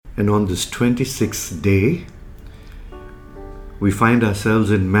And on this 26th day, we find ourselves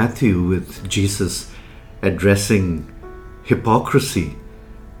in Matthew with Jesus addressing hypocrisy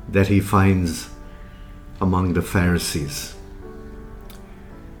that he finds among the Pharisees.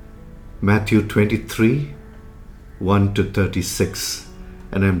 Matthew 23, 1 to 36,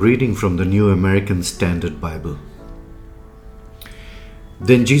 and I'm reading from the New American Standard Bible.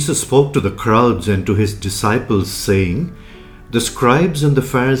 Then Jesus spoke to the crowds and to his disciples, saying, "The scribes and the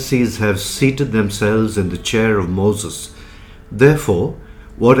Pharisees have seated themselves in the chair of Moses. Therefore,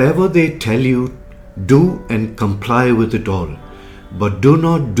 whatever they tell you, do and comply with it all. But do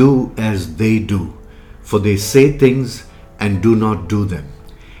not do as they do, for they say things and do not do them.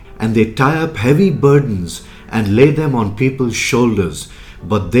 And they tie up heavy burdens and lay them on people's shoulders,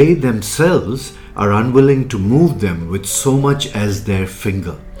 but they themselves are unwilling to move them with so much as their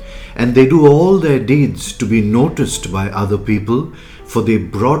finger. And they do all their deeds to be noticed by other people, for they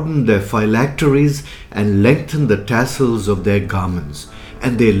broaden their phylacteries and lengthen the tassels of their garments.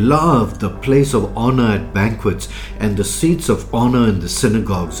 And they love the place of honor at banquets and the seats of honor in the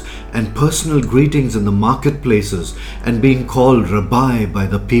synagogues and personal greetings in the marketplaces and being called Rabbi by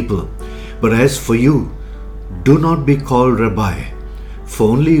the people. But as for you, do not be called Rabbi,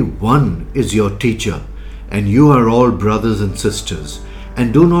 for only one is your teacher, and you are all brothers and sisters.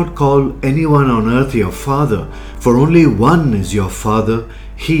 And do not call anyone on earth your father, for only one is your Father,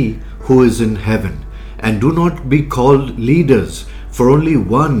 he who is in heaven. And do not be called leaders, for only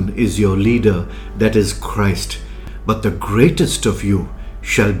one is your leader, that is Christ. But the greatest of you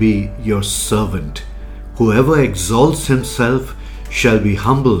shall be your servant. Whoever exalts himself shall be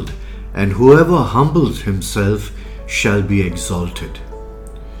humbled, and whoever humbles himself shall be exalted.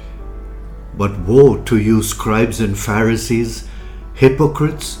 But woe to you, scribes and Pharisees,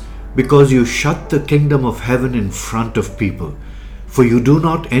 hypocrites, because you shut the kingdom of heaven in front of people. For you do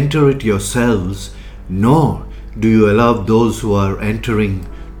not enter it yourselves, nor do you allow those who are entering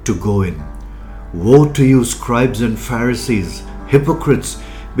to go in. Woe to you, scribes and Pharisees, hypocrites,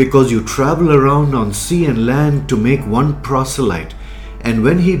 because you travel around on sea and land to make one proselyte, and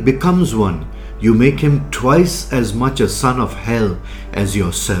when he becomes one, you make him twice as much a son of hell as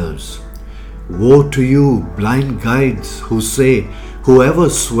yourselves. Woe to you, blind guides, who say, whoever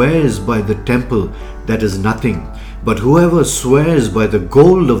swears by the temple, that is nothing, but whoever swears by the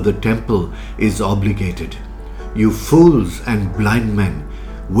gold of the temple is obligated. You fools and blind men,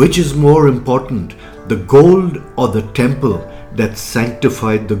 which is more important, the gold or the temple that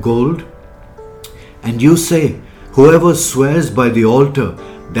sanctified the gold? And you say, whoever swears by the altar,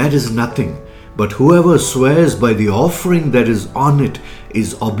 that is nothing, but whoever swears by the offering that is on it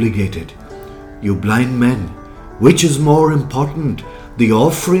is obligated. You blind men, which is more important, the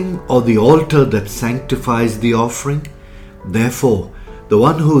offering or the altar that sanctifies the offering? Therefore, the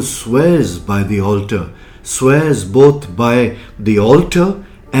one who swears by the altar swears both by the altar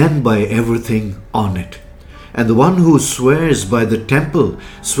and by everything on it. And the one who swears by the temple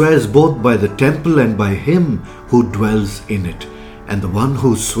swears both by the temple and by him who dwells in it. And the one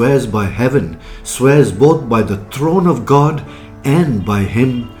who swears by heaven swears both by the throne of God and by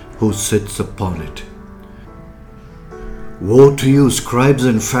him who sits upon it. Woe to you, scribes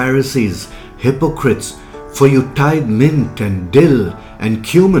and Pharisees, hypocrites, for you tithe mint and dill and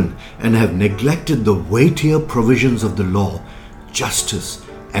cumin and have neglected the weightier provisions of the law, justice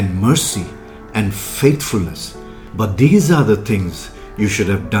and mercy and faithfulness. But these are the things you should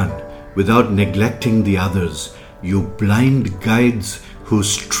have done without neglecting the others, you blind guides who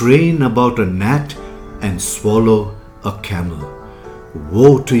strain about a gnat and swallow a camel.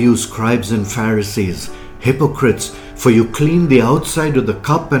 Woe to you, scribes and Pharisees, hypocrites, for you clean the outside of the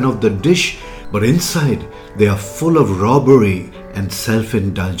cup and of the dish, but inside they are full of robbery and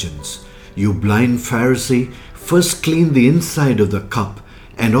self-indulgence. You blind Pharisee, first clean the inside of the cup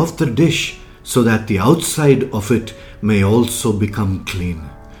and of the dish, so that the outside of it may also become clean.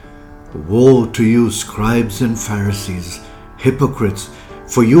 Woe to you, scribes and Pharisees, hypocrites,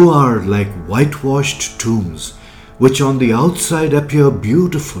 for you are like whitewashed tombs, which on the outside appear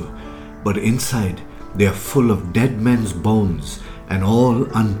beautiful, but inside they are full of dead men's bones and all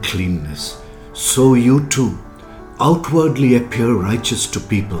uncleanness. So you too outwardly appear righteous to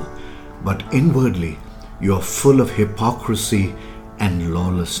people, but inwardly you are full of hypocrisy and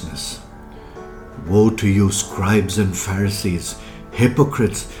lawlessness. Woe to you, scribes and Pharisees,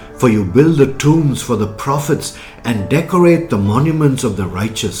 hypocrites, for you build the tombs for the prophets and decorate the monuments of the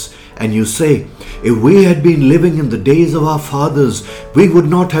righteous. And you say, if we had been living in the days of our fathers, we would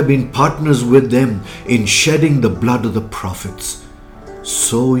not have been partners with them in shedding the blood of the prophets.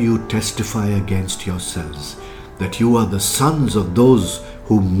 So you testify against yourselves that you are the sons of those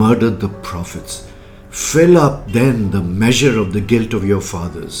who murdered the prophets. Fill up then the measure of the guilt of your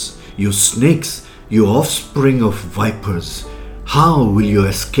fathers. You snakes, you offspring of vipers, how will you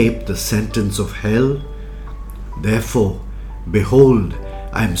escape the sentence of hell? Therefore, behold,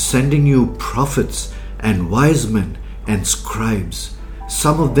 I am sending you prophets and wise men and scribes.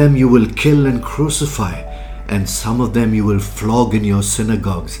 Some of them you will kill and crucify, and some of them you will flog in your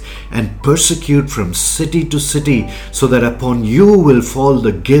synagogues and persecute from city to city, so that upon you will fall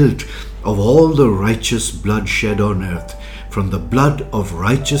the guilt of all the righteous blood shed on earth, from the blood of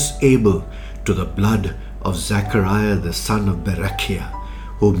righteous Abel to the blood of Zechariah the son of Berechiah,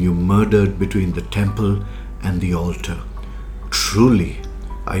 whom you murdered between the temple and the altar. Truly,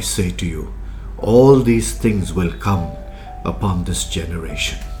 I say to you, all these things will come upon this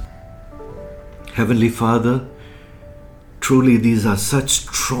generation. Heavenly Father, truly these are such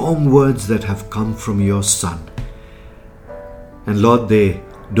strong words that have come from your Son. And Lord, they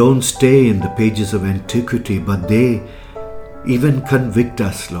don't stay in the pages of antiquity, but they even convict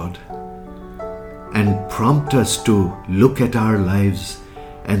us, Lord, and prompt us to look at our lives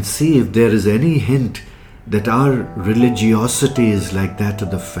and see if there is any hint that our religiosity is like that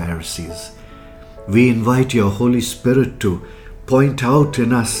of the Pharisees. We invite your Holy Spirit to point out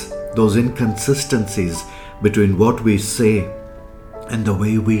in us those inconsistencies between what we say and the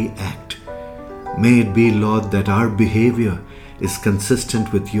way we act. May it be, Lord, that our behavior is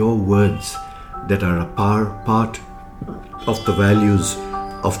consistent with your words that are a part of the values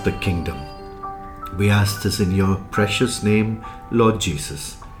of the kingdom. We ask this in your precious name, Lord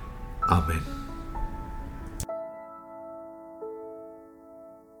Jesus. Amen.